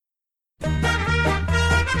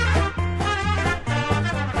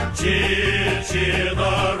Cheer, cheer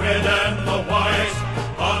the red and the white,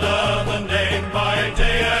 honor the name by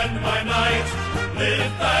day and by night.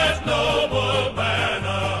 Lift that noble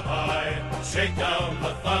banner high, shake down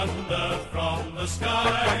the thunder from the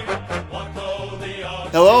sky. What though the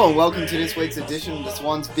odds Hello and welcome to this week's edition of the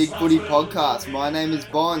Swans Big Footy Podcast. My name is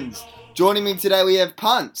Bonds. Joining me today we have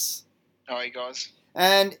Punts How are you guys?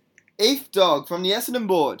 and Eef Dog from the Essendon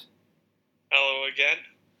board. Hello again.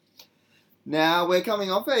 Now we're coming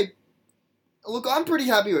off look, I'm pretty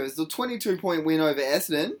happy with it. It's a 22-point win over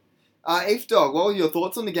Essendon. Eef Dog, what were your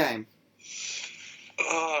thoughts on the game?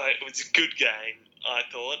 Oh, it was a good game, I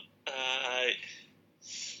thought.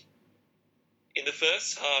 In the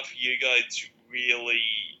first half, you guys really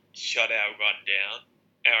shut our run down,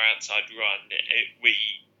 our outside run.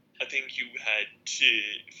 I think you had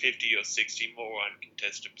 50 or 60 more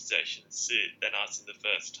uncontested possessions than us in the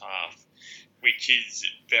first half, which is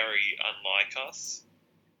very unlike us.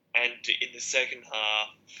 And in the second half,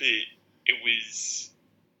 it was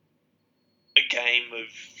a game of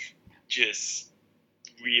just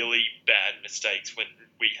really bad mistakes when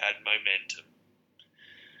we had momentum.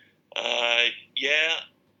 I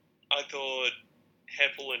thought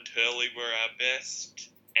Heppel and Hurley were our best,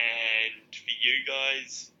 and for you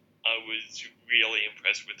guys, I was really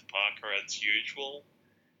impressed with Parker as usual.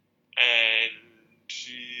 And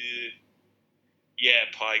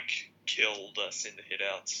Pike killed us in the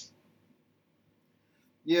hitouts.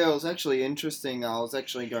 Yeah, it was actually interesting. I was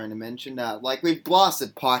actually going to mention that. We've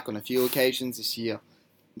blasted Pike on a few occasions this year,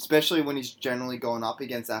 especially when he's generally gone up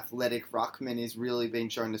against athletic ruckmen. He's really been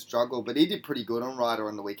shown to struggle, but he did pretty good on Ryder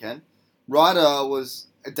on the weekend. Ryder was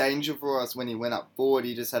a danger for us when he went up forward.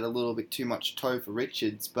 He just had a little bit too much toe for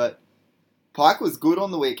Richards, but Pike was good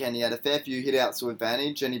on the weekend. He had a fair few hitouts to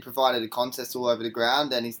advantage, and he provided a contest all over the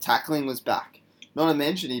ground, and his tackling was back. Not to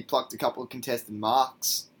mention, he plucked a couple of contested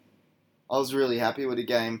marks. I was really happy with the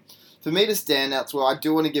game. For me, the standouts were, I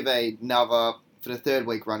do want to give another, for the third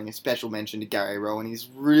week running, a special mention to Gary Rowan. He's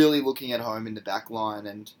really looking at home in the back line,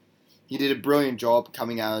 and he did a brilliant job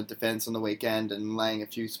coming out of defence on the weekend and laying a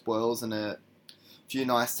few spoils and a few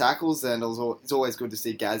nice tackles, and it's always good to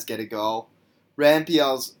see Gaz get a goal.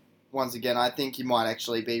 Rampier, once again, I think he might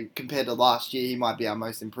actually be, compared to last year, he might be our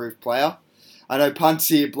most improved player. I know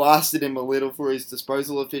Punty blasted him a little for his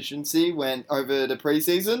disposal efficiency over the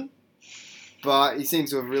preseason, but he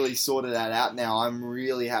seems to have really sorted that out now. I'm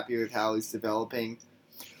really happy with how he's developing.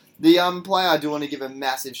 The player I do want to give a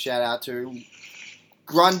massive shout out to,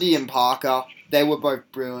 Grundy and Parker. They were both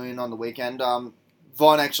brilliant on the weekend.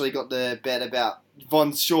 Von actually got the bet about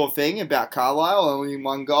Von's sure thing about Carlisle, only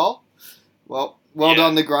one goal. Well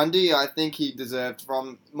done to Grundy. I think he deserved,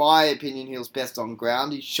 from my opinion, he was best on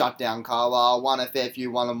ground. He shut down Carlisle, won a fair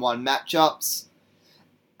few one-on-one matchups,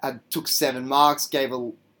 took 7 marks,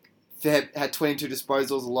 had 22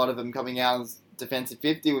 disposals, a lot of them coming out as defensive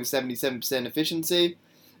 50 with 77% efficiency.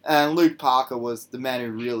 And Luke Parker was the man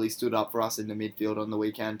who really stood up for us in the midfield on the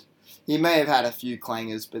weekend. He may have had a few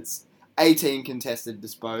clangers, but 18 contested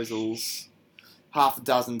disposals, half a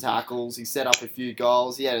dozen tackles. He set up a few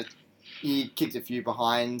goals. He kicked a few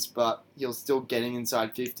behinds, but he was still getting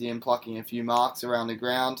inside 50 and plucking a few marks around the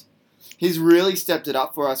ground. He's really stepped it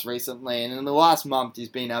up for us recently, and in the last month he's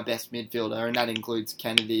been our best midfielder, and that includes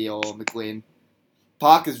Kennedy or McLean.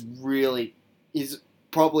 Parker's is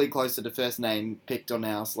probably close to the first name picked on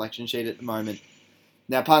our selection sheet at the moment.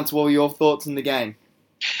 Now, Punts, what were your thoughts on the game?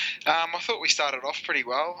 I thought we started off pretty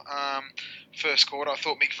well. First quarter, I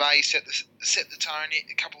thought McVeigh set the tone.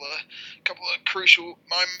 A couple of crucial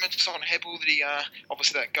moments on Heppel that he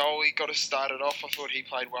obviously that goal he got us started off. I thought he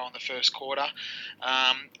played well in the first quarter.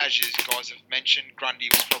 As you guys have mentioned, Grundy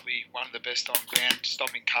was probably one of the best on ground,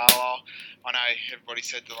 stopping Carlisle. I know everybody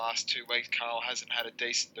said the last 2 weeks Carlisle hasn't had a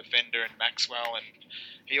decent defender in Maxwell, and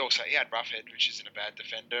he had Roughhead, which isn't a bad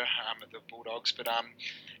defender at the Bulldogs, but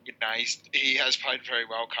he has played very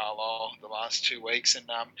well, Carlisle, the last 2 weeks, and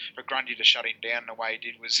for Grundy to shut him down the way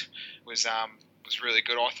he did was really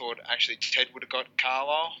good. I thought actually Ted would have got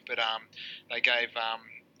Carlisle, but they gave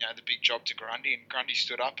the big job to Grundy, and Grundy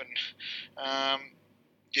stood up and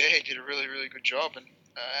he did a really, really good job. And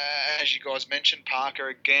as you guys mentioned, Parker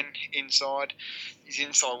again inside, his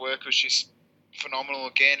inside work was just phenomenal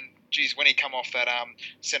again. Geez, when he come off that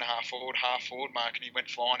centre half forward mark and he went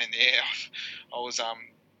flying in the air, I was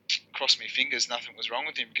crossed my fingers nothing was wrong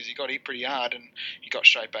with him, because he got hit pretty hard and he got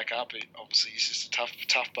straight back up. Obviously, he's just a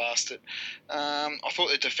tough bastard. I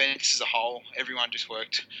thought the defence as a whole, everyone just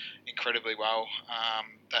worked incredibly well.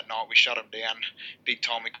 That night we shut them down big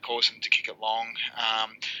time. We caused them to kick it long.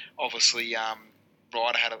 Obviously,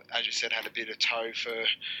 Ryder as you said, had a bit of toe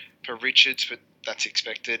for Richards, but that's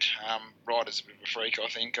expected. Ryder's a bit of a freak, I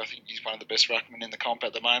think. I think he's one of the best ruckmen in the comp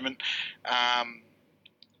at the moment.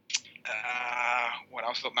 What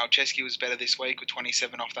else? I thought Malcheski was better this week with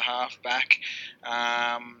 27 off the half back.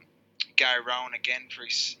 Gary Rowan again for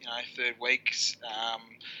his third week.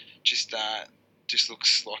 Just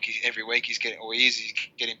looks like every week he's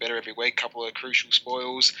getting better every week. Couple of crucial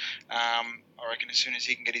spoils. I reckon as soon as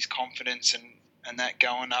he can get his confidence and that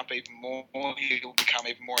going up even more, he'll become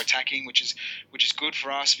even more attacking, which is good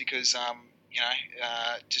for us because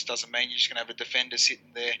just doesn't mean you're just going to have a defender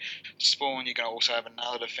sitting there spawn. You're going to also have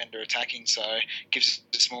another defender attacking, so it gives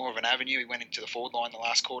us more of an avenue. He went into the forward line the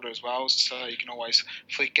last quarter as well, so you can always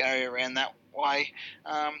flick Gary around that way.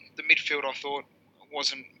 The midfield I thought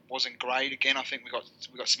wasn't great. Again, I think we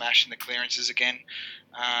got smashed in the clearances again,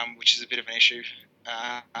 which is a bit of an issue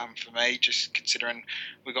for me, just considering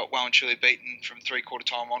we got well and truly beaten from 3/4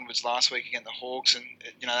 time onwards last week against the Hawks, and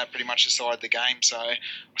that pretty much decided the game. So I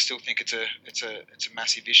still think it's a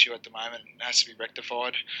massive issue at the moment. It has to be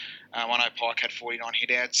rectified. I know Pike had 49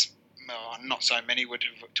 hitouts. Not so many were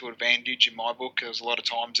to advantage in my book. There was a lot of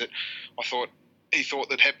times that he thought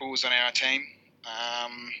that Heppel was on our team.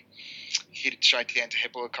 Hit it straight down to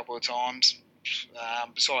Heppel a couple of times.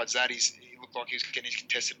 Besides that, he looked like he was getting his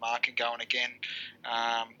contested marking going again.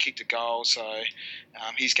 Kicked a goal, so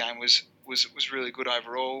his game was really good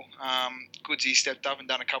overall. Goodsy stepped up and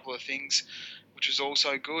done a couple of things, which was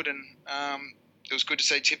also good, and it was good to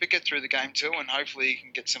see Tipper get through the game too, and hopefully he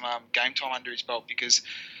can get some game time under his belt because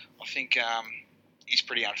I think he's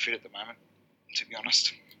pretty unfit at the moment, to be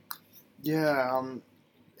honest. Yeah,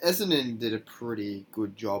 Essendon did a pretty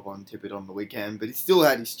good job on Tippett on the weekend, but he still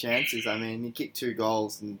had his chances. I mean, he kicked 2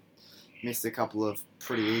 goals and missed a couple of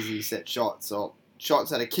pretty easy set shots, or shots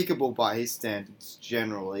that are kickable by his standards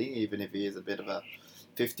generally, even if he is a bit of a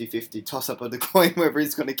 50-50 toss-up of the coin, whether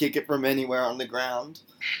he's going to kick it from anywhere on the ground.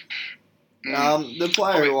 The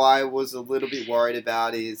player who I was a little bit worried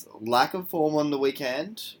about his lack of form on the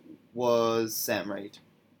weekend was Sam Reid.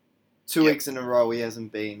 2 weeks in a row he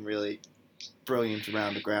hasn't been really brilliant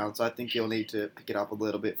around the ground, so I think he'll need to pick it up a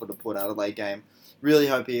little bit for the Port Adelaide game. Really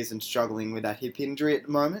hope he isn't struggling with that hip injury at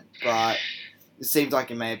the moment, but it seems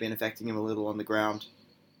like it may have been affecting him a little on the ground.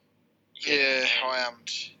 Yeah, I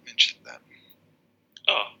mentioned that.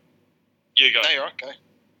 Oh, you go. No, you're right.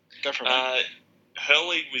 Go for it.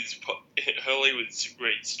 Hurley was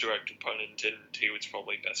Reid's direct opponent, and he was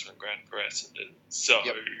probably best on ground for Essendon. So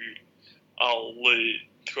I'll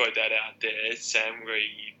throw that out there. Sam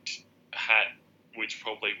Reid was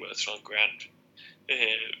probably worse on ground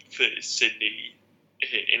for Sydney,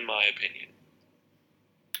 in my opinion.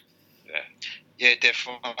 Yeah,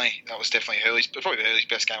 definitely. That was definitely probably Hurley's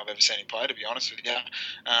best game I've ever seen him play, to be honest with you.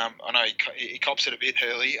 I know he cops it a bit,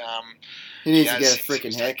 Hurley. He needs to get a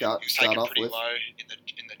freaking haircut to start off with. He was taken pretty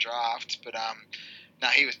low in the draft, but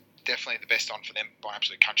he was definitely the best on for them by an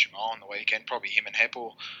absolute country mile on the weekend. Probably him and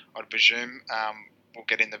Heppel, I'd presume. We'll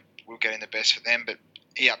get in the best for them, but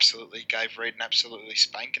he absolutely gave Reid an absolutely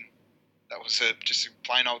spanking. That was just a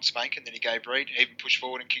plain old spanking that he gave Reid. He even pushed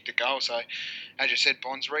forward and kicked a goal. So, as you said,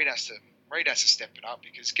 Bonds, Reid has to step it up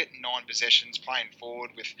because getting 9 possessions, playing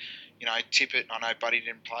forward with, Tippett. I know Buddy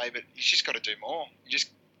didn't play, but he's just got to do more.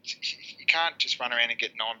 You can't just run around and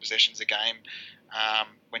get 9 possessions a game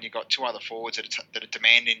when you've got 2 other forwards that are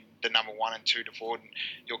demanding the number 1 and 2 to forward, and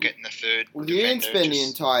you're getting the third. Well, he didn't spend the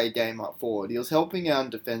entire game up forward. He was helping out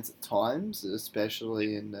in defence at times,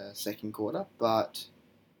 especially in the second quarter, but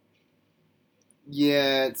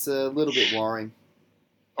yeah, it's a little bit worrying.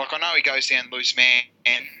 Like, I know he goes down loose man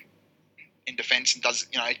in defence and does,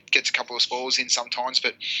 gets a couple of spoils in sometimes,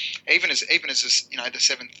 but even as the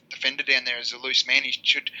 7th defender down there as a loose man, he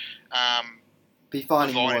should be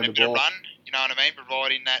finding more of the ball. Run, you know what I mean?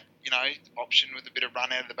 Providing that, option with a bit of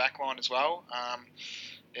run out of the back line as well. I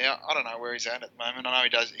don't know where he's at the moment. I know he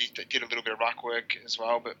did a little bit of ruck work as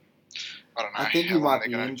well, but I don't know. I think he might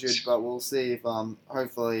be injured, but we'll see if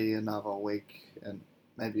hopefully another week and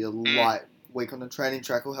maybe a light week on the training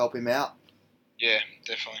track will help him out. Yeah,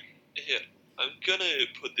 definitely. Yeah, I'm going to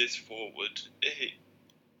put this forward.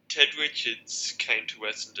 Ted Richards came to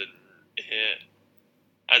Essendon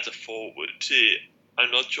as a forward. I'm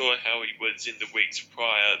not sure how he was in the weeks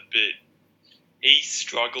prior, but he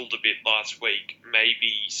struggled a bit last week.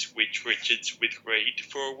 Maybe switch Richards with Reid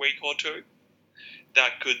for a week or 2.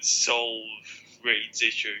 That could solve Reid's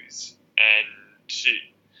issues, and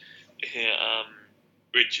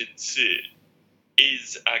Richards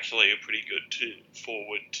is actually a pretty good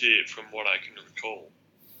forward from what I can recall.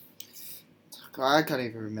 I can't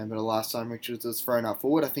even remember the last time Richards was thrown up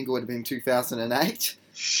forward. I think it would have been 2008.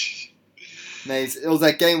 It was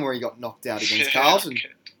that game where he got knocked out against Carlton,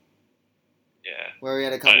 Yeah. where he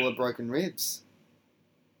had a couple of broken ribs.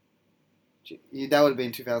 That would have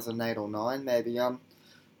been 2008 or 9, maybe.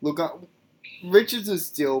 Richards is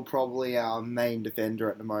still probably our main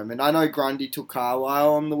defender at the moment. I know Grundy took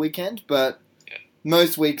Carlisle on the weekend, but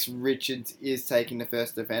most weeks Richards is taking the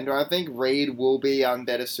first defender. I think Reid will be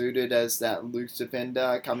better suited as that loose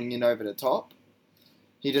defender coming in over the top.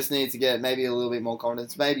 He just needs to get maybe a little bit more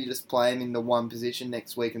confidence. Maybe just play him in the one position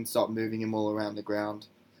next week and stop moving him all around the ground.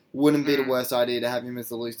 Wouldn't be the worst idea to have him as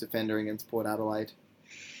the loose defender against Port Adelaide.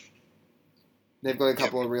 They've got a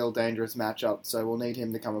couple of real dangerous matchups, so we'll need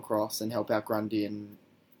him to come across and help out Grundy and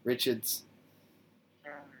Richards.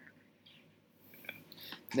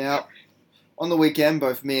 Now, on the weekend,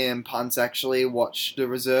 both me and Punts actually watched the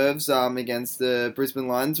reserves against the Brisbane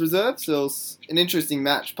Lions reserves. So it was an interesting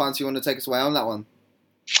match. Punts, you want to take us away on that one?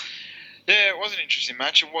 Yeah, it was an interesting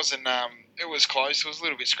match. It wasn't. It was close. It was a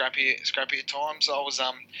little bit scrappy at times. I was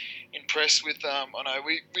impressed with. I know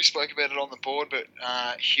we spoke about it on the board, but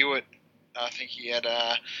Hewitt, I think he had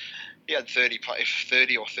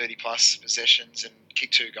 30 or 30 plus possessions and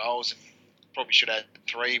kicked 2 goals, and probably should have had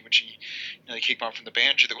 3, which he kicked one from the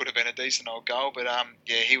boundary that would have been a decent old goal. But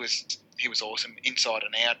he was awesome inside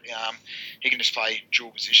and out. He can just play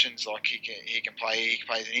dual positions. Like he can play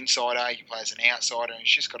as an insider, he can play as an outsider, and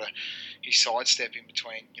he's just got his sidestep in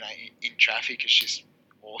between. In traffic is just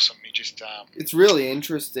awesome. He just it's really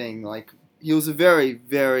interesting. Like he was a very,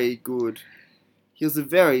 very good. He was a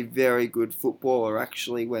very, very good footballer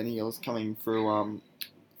actually when he was coming through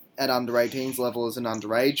at under 18s level as an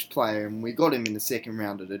underage player, and we got him in the second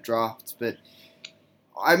round of the draft. But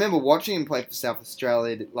I remember watching him play for South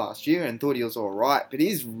Australia last year and thought he was alright, but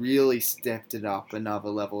he's really stepped it up another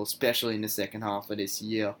level, especially in the second half of this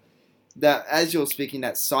year. That, as you're speaking,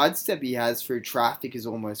 that sidestep he has through traffic is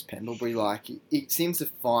almost Pendlebury-like. It seems to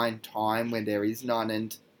find time when there is none,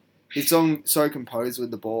 and he's so composed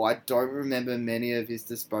with the ball. I don't remember many of his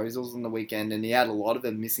disposals on the weekend, and he had a lot of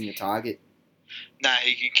them missing a target. No,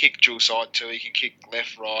 he can kick dual side too. He can kick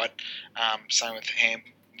left, right. Same with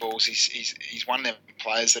handballs. He's one of them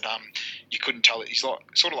players that you couldn't tell. He's sort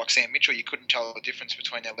of like Sam Mitchell. You couldn't tell the difference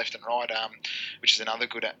between their left and right, which is another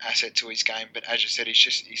good asset to his game. But as you said,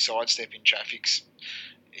 his sidestep in traffic's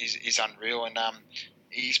is unreal, and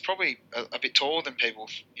he's probably a bit taller than people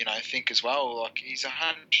think as well. Like he's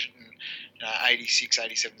 186,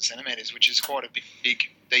 87 centimetres, which is quite a big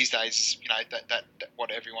these days. That what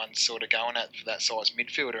everyone's sort of going at for that size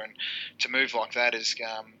midfielder, and to move like that is,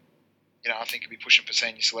 I think he'll be pushing for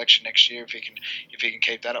senior selection next year if he can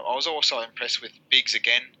keep that up. I was also impressed with Biggs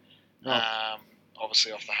again.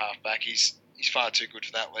 Obviously off the half back, he's far too good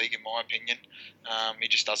for that league in my opinion. He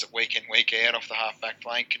just does it week in, week out off the half back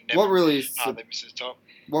flank and hardly misses the top.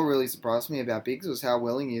 What really surprised me about Biggs was how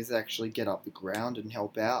willing he is to actually get up the ground and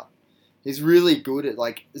help out. He's really good at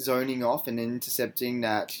zoning off and intercepting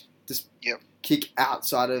that kick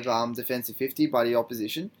outside of defensive 50 by the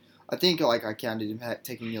opposition. I think I counted him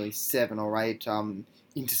taking nearly 7 or 8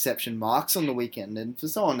 interception marks on the weekend, and for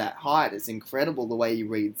someone that height, it's incredible the way he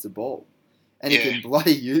reads the ball, and he can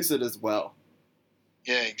bloody use it as well.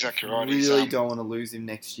 Yeah, exactly right. Really don't want to lose him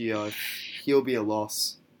next year. He'll be a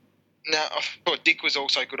loss. No, I thought Dick was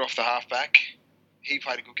also good off the half-back. He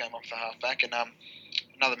played a good game off the half-back. And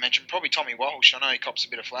another mention, probably Tommy Walsh. I know he cops a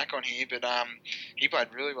bit of flack on here, but he played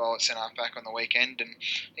really well at centre-half-back on the weekend. And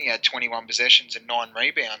I think he had 21 possessions and 9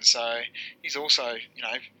 rebounds. So he's also,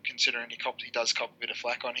 considering he does cop a bit of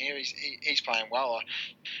flack on here, he's playing well.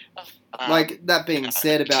 That being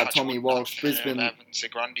said about Tommy Walsh, Brisbane...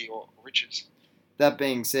 Grundy or Richards. That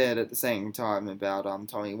being said, at the same time about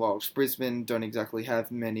Tommy Walsh, Brisbane don't exactly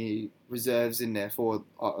have many reserves in their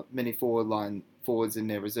many forward line forwards in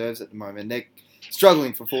their reserves at the moment. They're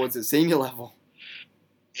struggling for forwards at senior level.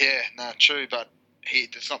 Yeah, no, true, but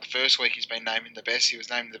it's not the first week he's been named the best. He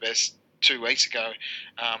was named the best 2 weeks ago,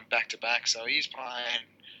 back to back. So he's playing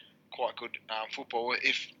quite good football.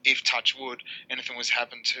 If touch wood, anything was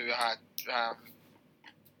happen to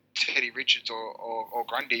Teddy Richards or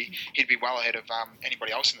Grundy, he'd be well ahead of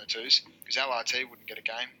anybody else in the twos, because LRT wouldn't get a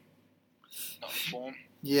game. Not in form.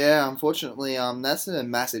 Yeah, unfortunately, that's a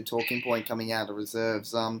massive talking point coming out of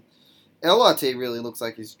reserves. LRT really looks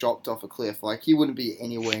like he's dropped off a cliff. He wouldn't be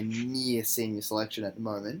anywhere near senior selection at the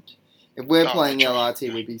moment. If we're playing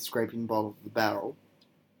LRT, we'd be scraping bottom of the barrel.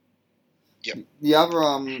 Yep. The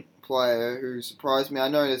other player who surprised me, I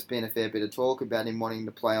know there's been a fair bit of talk about him wanting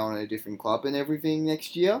to play on a different club and everything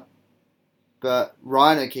next year, but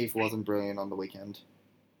Ryan O'Keefe wasn't brilliant on the weekend.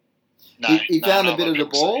 No, he found no, a bit lot of the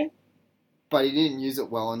people say. ball, but he didn't use it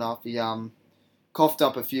well enough. He coughed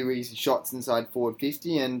up a few easy shots inside forward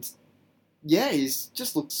 50, and yeah, he's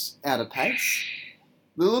just looks out of pace.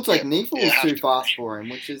 It looks like Neefel yeah, was have too to fast agree. for him,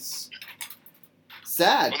 which is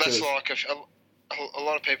sad. Well, that's 'cause- like a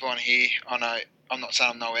lot of people on here. I know I'm not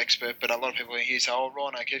saying I'm no expert, but a lot of people in here say, "Oh,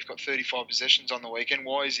 Ryan O'Keefe got 35 possessions on the weekend.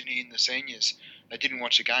 Why isn't he in the seniors?" They didn't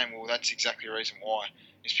watch the game. Well, that's exactly the reason why.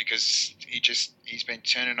 It's because he's been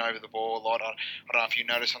turning over the ball a lot. I don't know if you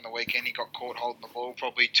noticed on the weekend he got caught holding the ball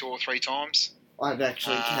probably 2 or 3 times. I've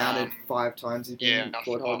actually counted 5 times he's been yeah,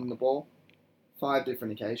 caught holding the ball. 5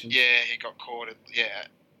 different occasions. Yeah, he got caught.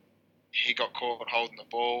 He got caught holding the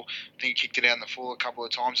ball. I think he kicked it out in the full a couple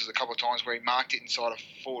of times. There's a couple of times where he marked it inside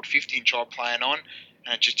a forward 50 and tried playing on,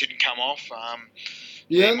 and it just didn't come off. The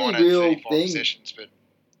he only might have real 35 thing, possessions, but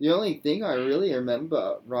the only thing I really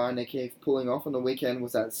remember Ryan O'Keefe pulling off on the weekend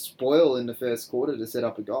was that spoil in the first quarter to set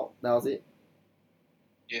up a goal. That was it.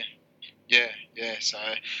 yeah. So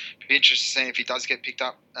it'd be interesting to see if he does get picked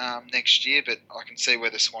up next year. But I can see where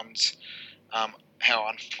the Swans, how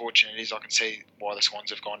unfortunate it is. I can see why the Swans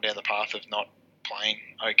have gone down the path of not playing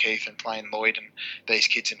O'Keefe and playing Lloyd and these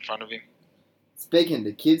kids in front of him. Speaking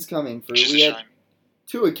to kids coming through, Which is a we had shame.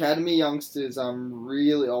 2 academy youngsters,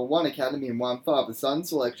 one academy and one father-son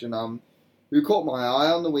selection, who caught my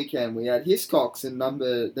eye on the weekend. We had Hiscox in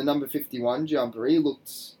the number 51 jumper. He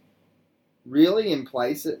looked really in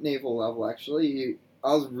place at Neville level, actually.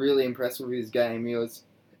 I was really impressed with his game.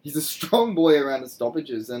 He's a strong boy around the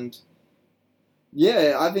stoppages, and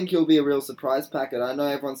yeah, I think he'll be a real surprise packet. I know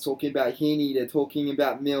everyone's talking about Heaney, they're talking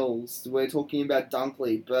about Mills, we're talking about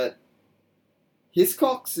Dunkley, but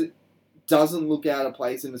Hiscox doesn't look out of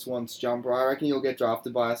place in the Swans jumper. I reckon he'll get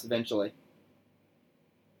drafted by us eventually.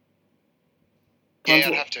 Yeah,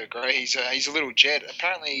 I'd have to agree. He's a little jet.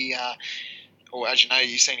 Apparently, or as you know,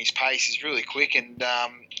 you've seen his pace. He's really quick, and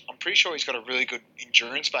I'm pretty sure he's got a really good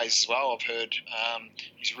endurance base as well. I've heard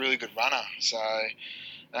he's a really good runner. So,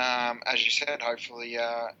 as you said, hopefully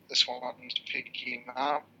the Swans pick him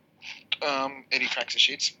up. Eddie cracks the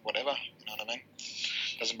shits, whatever. You know what I mean?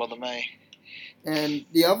 Doesn't bother me. And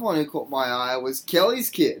the other one who caught my eye was Kelly's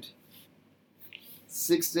kid.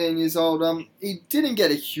 16 years old. He didn't get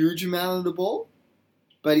a huge amount of the ball,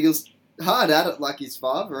 but he was hard at it like his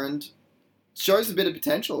father and shows a bit of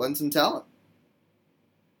potential and some talent.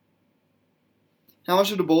 How much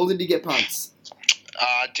of the ball did he get punts?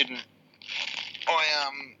 Didn't.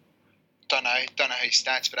 I don't know his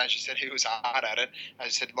stats, but as you said, he was hard at it. As I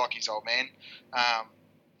said, like his old man.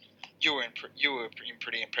 You were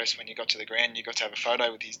pretty impressed when you got to the ground. You got to have a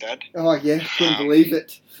photo with his dad. Oh yeah, couldn't believe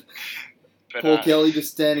it. But, Poor Kelly just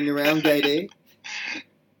standing around, gate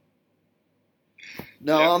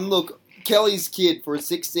No, look, Kelly's kid, for a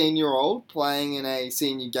 16-year-old playing in a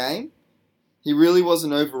senior game, he really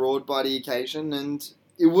wasn't overawed by the occasion, and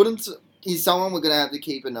he's someone we're going to have to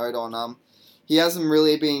keep a note on. He hasn't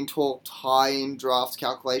really been talked high in draft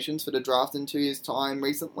calculations for the draft in 2 years' time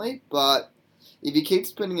recently, but if he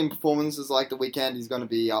keeps putting in performances like the weekend, he's going to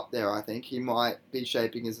be up there, I think. He might be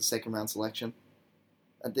shaping as a second-round selection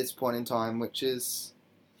at this point in time, which is...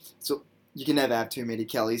 So you can never have too many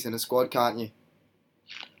Kellys in a squad, can't you?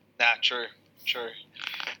 Nah, true.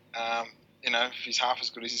 If he's half as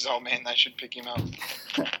good as his old man, they should pick him up.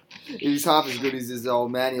 If he's half as good as his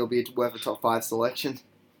old man, he'll be worth a top 5 selection.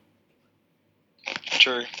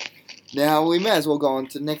 True. Now, we may as well go on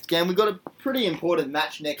to the next game. We've got a pretty important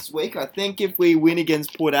match next week. I think if we win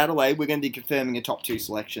against Port Adelaide, we're going to be confirming a top 2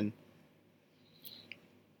 selection.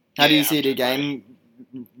 How do you see the game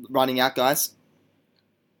running out, guys?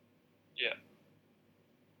 Yeah.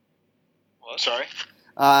 What? Sorry?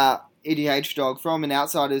 EDH Dog, from an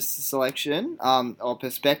outsider's selection or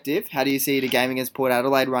perspective, how do you see the game against Port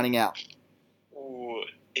Adelaide running out? Ooh,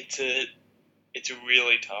 it's a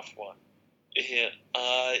really tough one. Yeah,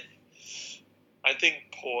 I think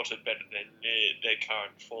Port are better than their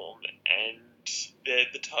current form, and they're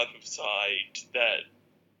the type of side that,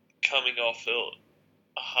 coming off a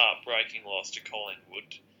heartbreaking loss to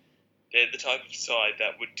Collingwood, they're the type of side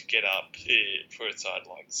that would get up for a side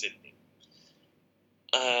like Sydney.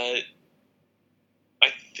 I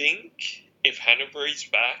think if Hanbury's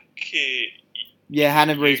back... Yeah,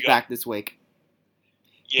 Hanbury's back this week.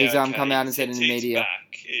 Yeah, He's come out and said in the media.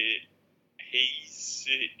 Back,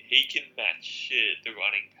 he can match the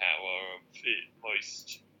running power of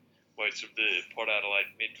most of the Port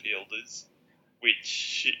Adelaide midfielders,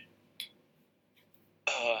 which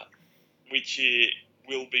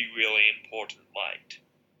will be really important late.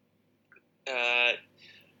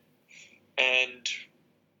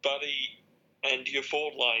 And your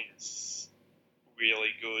forward line's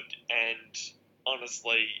really good, and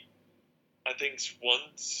honestly, I think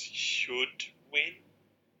Swans should win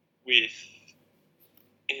with.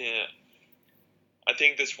 Yeah, I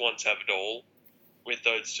think the Swans have it all with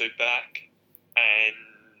those two back,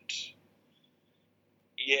 and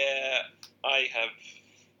yeah, I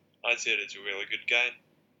see it as a really good game.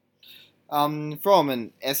 From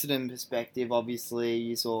an Essendon perspective, obviously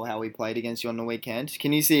you saw how we played against you on the weekend.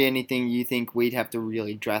 Can you see anything you think we'd have to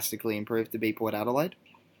really drastically improve to beat Port Adelaide?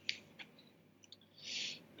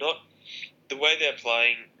 Not the way they're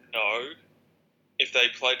playing, no. If they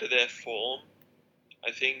play to their form,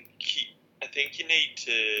 I think you need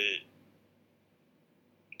to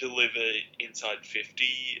deliver inside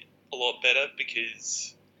 50 a lot better,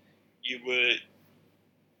 because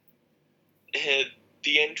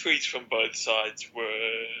the entries from both sides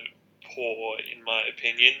were poor in my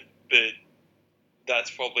opinion, but that's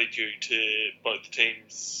probably due to both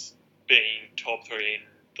teams being top 3 in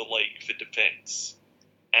the league for defence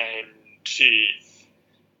and to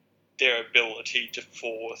their ability to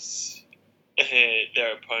force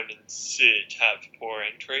their opponents to have poor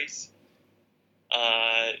entries.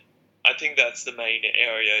 I think that's the main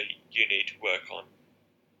area you need to work on.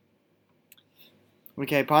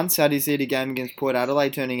 Okay, Punts, how do you see the game against Port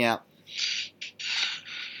Adelaide turning out?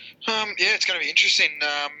 Yeah, it's going to be interesting.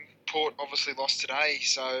 Port obviously lost today,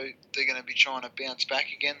 so they're going to be trying to bounce back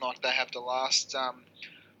again like they have the last 4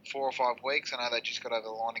 or 5 weeks. I know they just got over the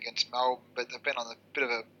line against Melbourne, but they've been on a bit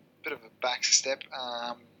of a back step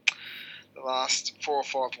the last 4 or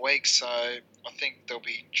 5 weeks. So I think they'll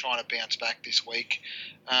be trying to bounce back this week.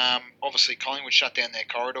 Obviously, Collingwood shut down their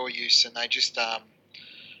corridor use, and they just I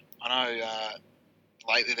know.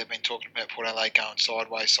 Lately, they've been talking about Port Adelaide going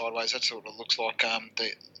sideways. That's what it looks like.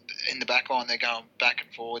 In the back line, they're going back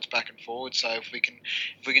and forwards. So if we can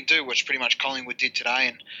do what pretty much Collingwood did today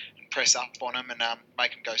and press up on them and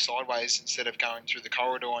make them go sideways instead of going through the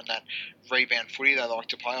corridor and that rebound footy they like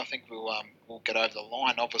to play, I think we'll get over the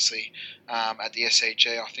line. Obviously, at the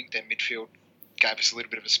SCG, I think their midfield gave us a little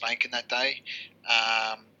bit of a spanking that day.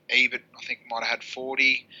 Ebert, I think, might have had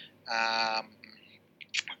 40.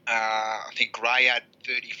 I think Gray had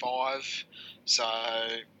 35, so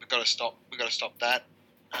we've got to stop that.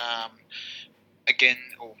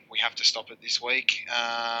 We have to stop it this week.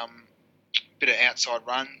 Bit of outside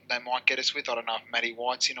run they might get us with. I don't know if Matty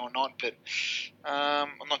White's in or not, but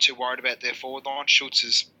I'm not too worried about their forward line. Schultz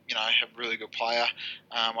is, a really good player.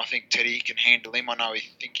 I think Teddy can handle him. I know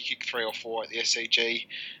he kicked 3 or 4 at the SCG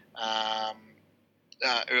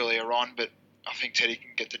earlier on, but I think Teddy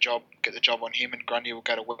can get the job on him, and Grundy will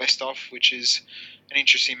go to Westhoff, which is an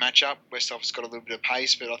interesting matchup. Westhoff's got a little bit of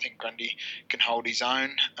pace, but I think Grundy can hold his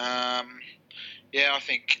own. I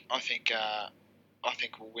think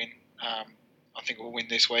we'll win. I think we'll win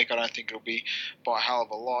this week. I don't think it'll be by a hell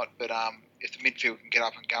of a lot, but if the midfield can get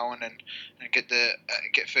up and going and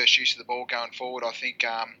get first use of the ball going forward, I think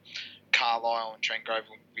Carlisle and Trent Grove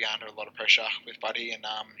will be under a lot of pressure with Buddy and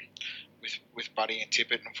with Buddy and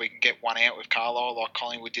Tippett, and if we can get one out with Carlisle like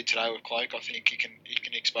Collingwood did today with Cloak, I think he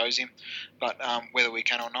can expose him. But whether we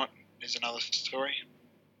can or not is another story.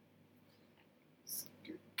 It's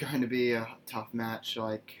going to be a tough match.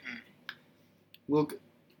 Look,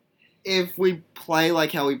 if we play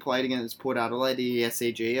like how we played against Port Adelaide the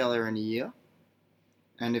SCG earlier in the year,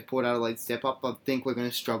 and if Port Adelaide step up, I think we're going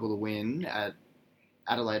to struggle to win at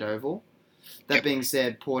Adelaide Oval. That being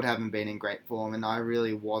said, Port haven't been in great form, and I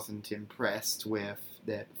really wasn't impressed with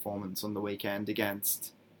their performance on the weekend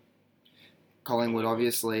against Collingwood.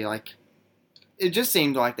 Obviously, it just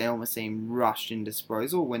seemed like they almost seemed rushed in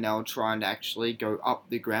disposal when they were trying to actually go up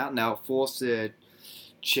the ground. They were forced to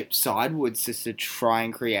chip sidewards just to try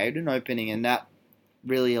and create an opening, and that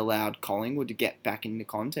really allowed Collingwood to get back in the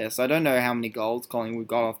contest. I don't know how many goals Collingwood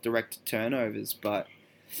got off direct turnovers, but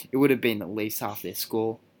it would have been at least half their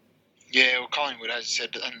score. Yeah, well, Collingwood, as I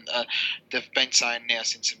said, and they've been saying now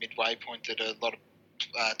since the midway point that a lot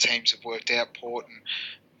of teams have worked out Port, and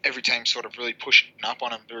every team sort of really pushing up on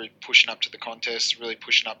them, really pushing up to the contest, really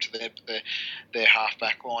pushing up to their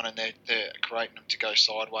half-back line, and they're creating them to go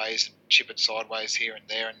sideways and chip it sideways here and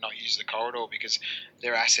there and not use the corridor, because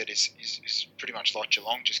their asset is pretty much like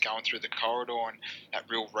Geelong, just going through the corridor and that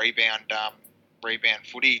real rebound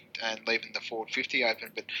footy and leaving the forward 50 open.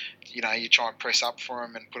 But you try and press up for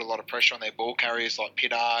them and put a lot of pressure on their ball carriers like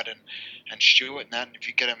Pittard and Stewart and that, and if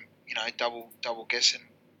you get them double guessing,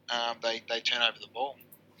 they turn over the ball.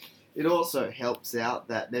 It also helps out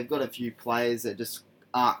that they've got a few players that just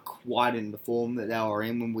aren't quite in the form that they were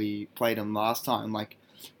in when we played them last time. Like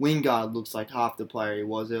Wingard looks like half the player he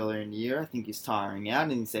was earlier in the year. I think he's tiring out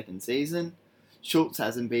in his second season. Schultz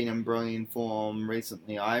hasn't been in brilliant form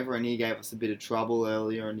recently either, and he gave us a bit of trouble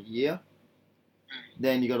earlier in the year.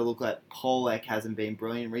 Then you got to look at Polek hasn't been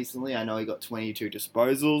brilliant recently. I know he got 22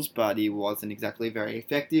 disposals, but he wasn't exactly very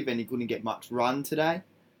effective, and he couldn't get much run today.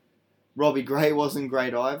 Robbie Gray wasn't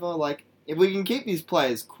great either. Like, if we can keep these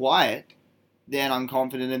players quiet, then I'm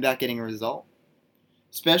confident about getting a result.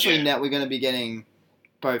 Especially now we're going to be getting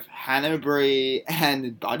both Hanbury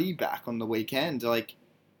and Buddy back on the weekend. Like,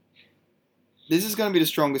 this is going to be the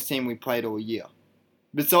strongest team we played all year.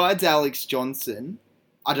 Besides Alex Johnson,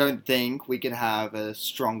 I don't think we could have a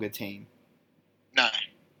stronger team. No,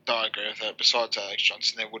 I agree with that. Besides Alex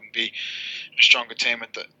Johnson, there wouldn't be a stronger team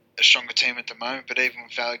at the moment. But even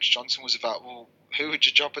if Alex Johnson was available, who would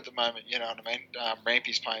you drop at the moment? You know what I mean?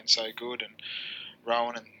 Rampy's playing so good, and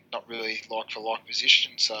Rowan, and not really like for like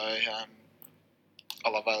position. So I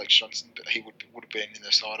love Alex Johnson, but he would have been in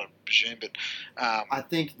the side, I presume. But I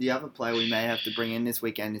think the other player we may have to bring in this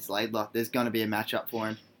weekend is Laidler. There's going to be a matchup for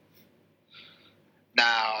him. No,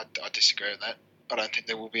 I disagree with that. I don't think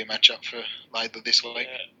there will be a matchup for Laidler this week.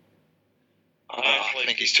 Yeah. I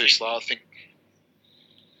think he's too slow. I think.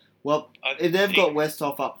 Well, if they've got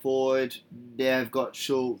Westhoff up forward, they've got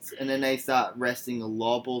Schultz, and then they start resting a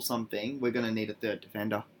lob or something, we're going to need a third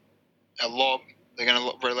defender. A lob. They're going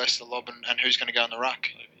to release the lob, and who's going to go in the ruck?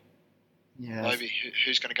 Yeah. Maybe.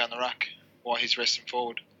 Who's going to go in the ruck while he's resting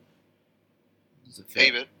forward?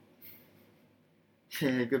 Ebert.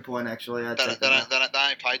 Yeah, good point, actually. They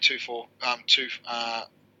only play two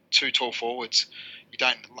tall forwards. You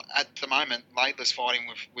don't at the moment. Laidler's fighting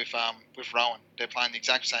with Rowan. They're playing the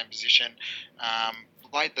exact same position.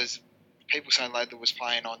 Laidler's. People say Laidler was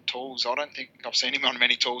playing on tools. I don't think I've seen him on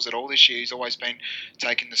many tools at all this year. He's always been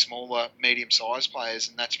taking the smaller, medium-sized players,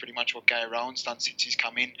 and that's pretty much what Gary Rowan's done since he's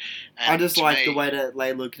come in. And I just like the way that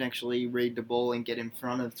Laidler can actually read the ball and get in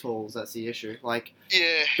front of tools. That's the issue. Like,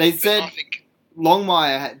 yeah, they said. I think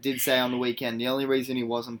Longmire did say on the weekend the only reason he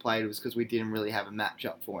wasn't played was because we didn't really have a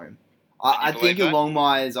matchup for him. I think in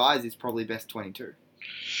Longmire's eyes, he's probably best 22.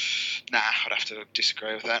 Nah, I'd have to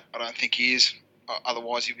disagree with that. I don't think he is.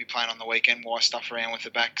 Otherwise, he'd be playing on the weekend. Why stuff around with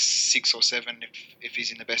the back 6 or 7 if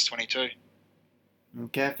he's in the best 22?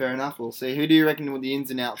 Okay, fair enough. We'll see. Who do you reckon what the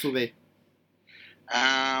ins and outs will be?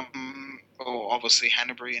 Obviously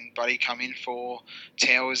Hanbury and Buddy come in for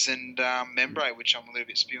Towers and Membray, which I'm a little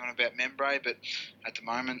bit spewing about Membray, but at the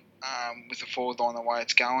moment, with the forward line the way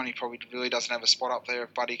it's going, he probably really doesn't have a spot up there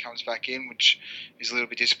if Buddy comes back in, which is a little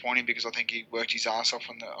bit disappointing because I think he worked his ass off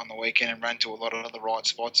on the weekend and ran to a lot of the right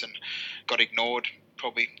spots and got ignored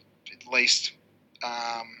probably at least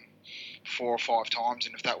 4 or 5 times,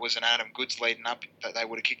 and if that was an Adam Goods leading up, that they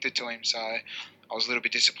would have kicked it to him. So I was a little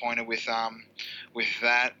bit disappointed with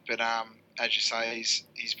that, but as you say,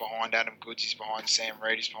 he's behind Adam Goods, he's behind Sam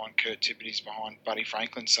Reid, he's behind Kurt Tippett, he's behind Buddy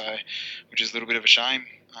Franklin, so which is a little bit of a shame.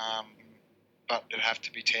 But it'd have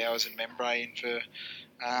to be Towers and Membray in for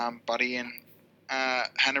Buddy and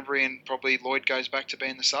Hanbury, and probably Lloyd goes back to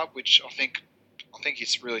being the sub, which I think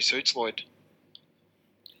it really suits Lloyd.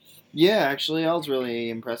 Yeah, actually, I was really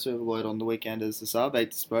impressed with Lloyd on the weekend as the sub,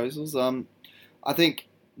 8 disposals. I think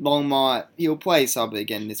Longmire, he'll play sub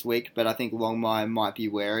again this week, but I think Longmire might be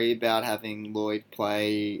wary about having Lloyd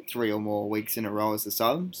play 3 or more weeks in a row as a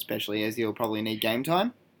sub, especially as he'll probably need game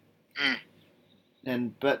time.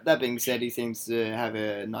 But that being said, he seems to have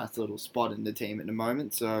a nice little spot in the team at the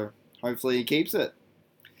moment, so hopefully he keeps it.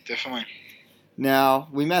 Definitely. Now,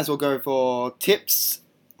 we may as well go for tips,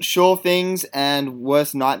 sure things, and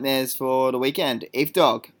worst nightmares for the weekend. Eve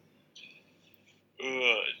Dog.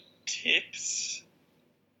 Tips?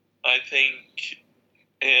 I think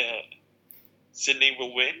Sydney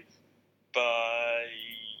will win by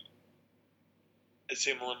a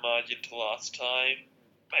similar margin to last time,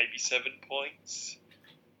 maybe 7 points.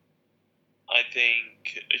 I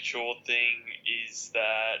think a sure thing is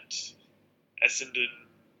that Essendon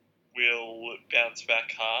will bounce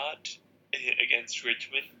back hard against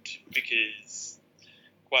Richmond because,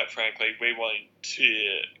 quite frankly, we won't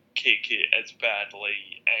kick it as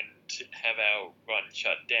badly and have our run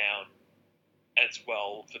shut down as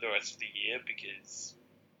well for the rest of the year because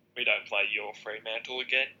we don't play your Fremantle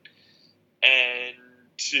again. And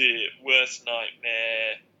worst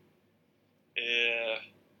nightmare,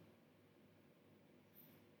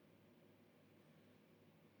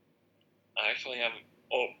 I actually haven't.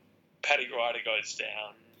 Oh, Paddy Ryder goes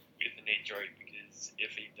down with an injury because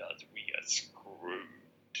if he does, we are screwed.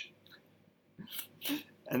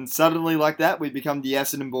 And suddenly, like that, we become the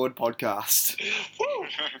Essendon Board podcast.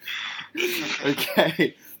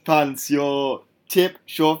 Okay, Puns, your tip,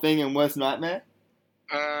 sure thing, and worst nightmare?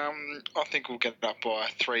 I think we'll get it up by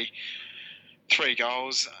 3 3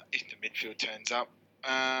 goals if the midfield turns up.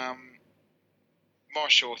 My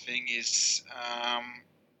sure thing is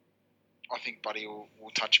I think Buddy will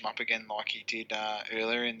touch him up again like he did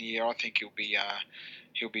earlier in the year. I think he'll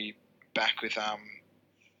be back with a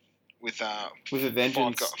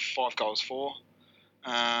vengeance. 5 goals for.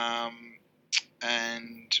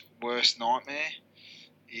 And worst nightmare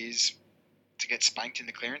is to get spanked in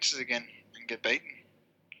the clearances again and get beaten.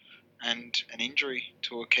 And an injury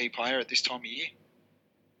to a key player at this time of year.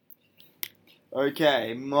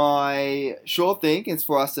 Okay, my sure thing is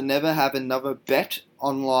for us to never have another bet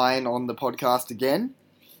online on the podcast again.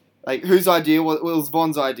 Like, whose idea was it? Was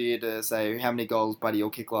Von's idea to say how many goals Buddy will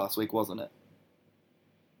kick last week, wasn't it?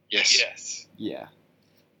 Yes. Yeah.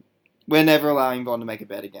 We're never allowing Von to make a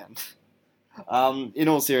bet again. In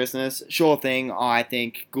all seriousness, sure thing, I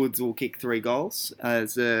think Goods will kick 3 goals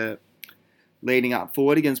as a leading up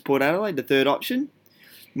forward against Port Adelaide, the third option.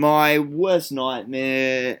 My worst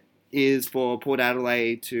nightmare is for Port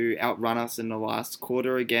Adelaide to outrun us in the last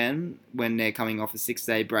quarter again when they're coming off a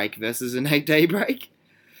 6-day break versus an 8-day break.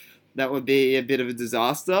 That would be a bit of a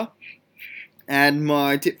disaster. And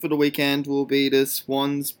my tip for the weekend will be the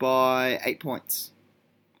Swans by 8 points.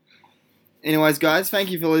 Anyways, guys, thank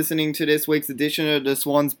you for listening to this week's edition of the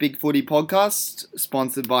Swans Big Footy podcast,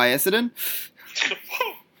 sponsored by Essendon.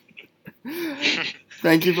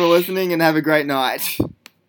 Thank you for listening and have a great night.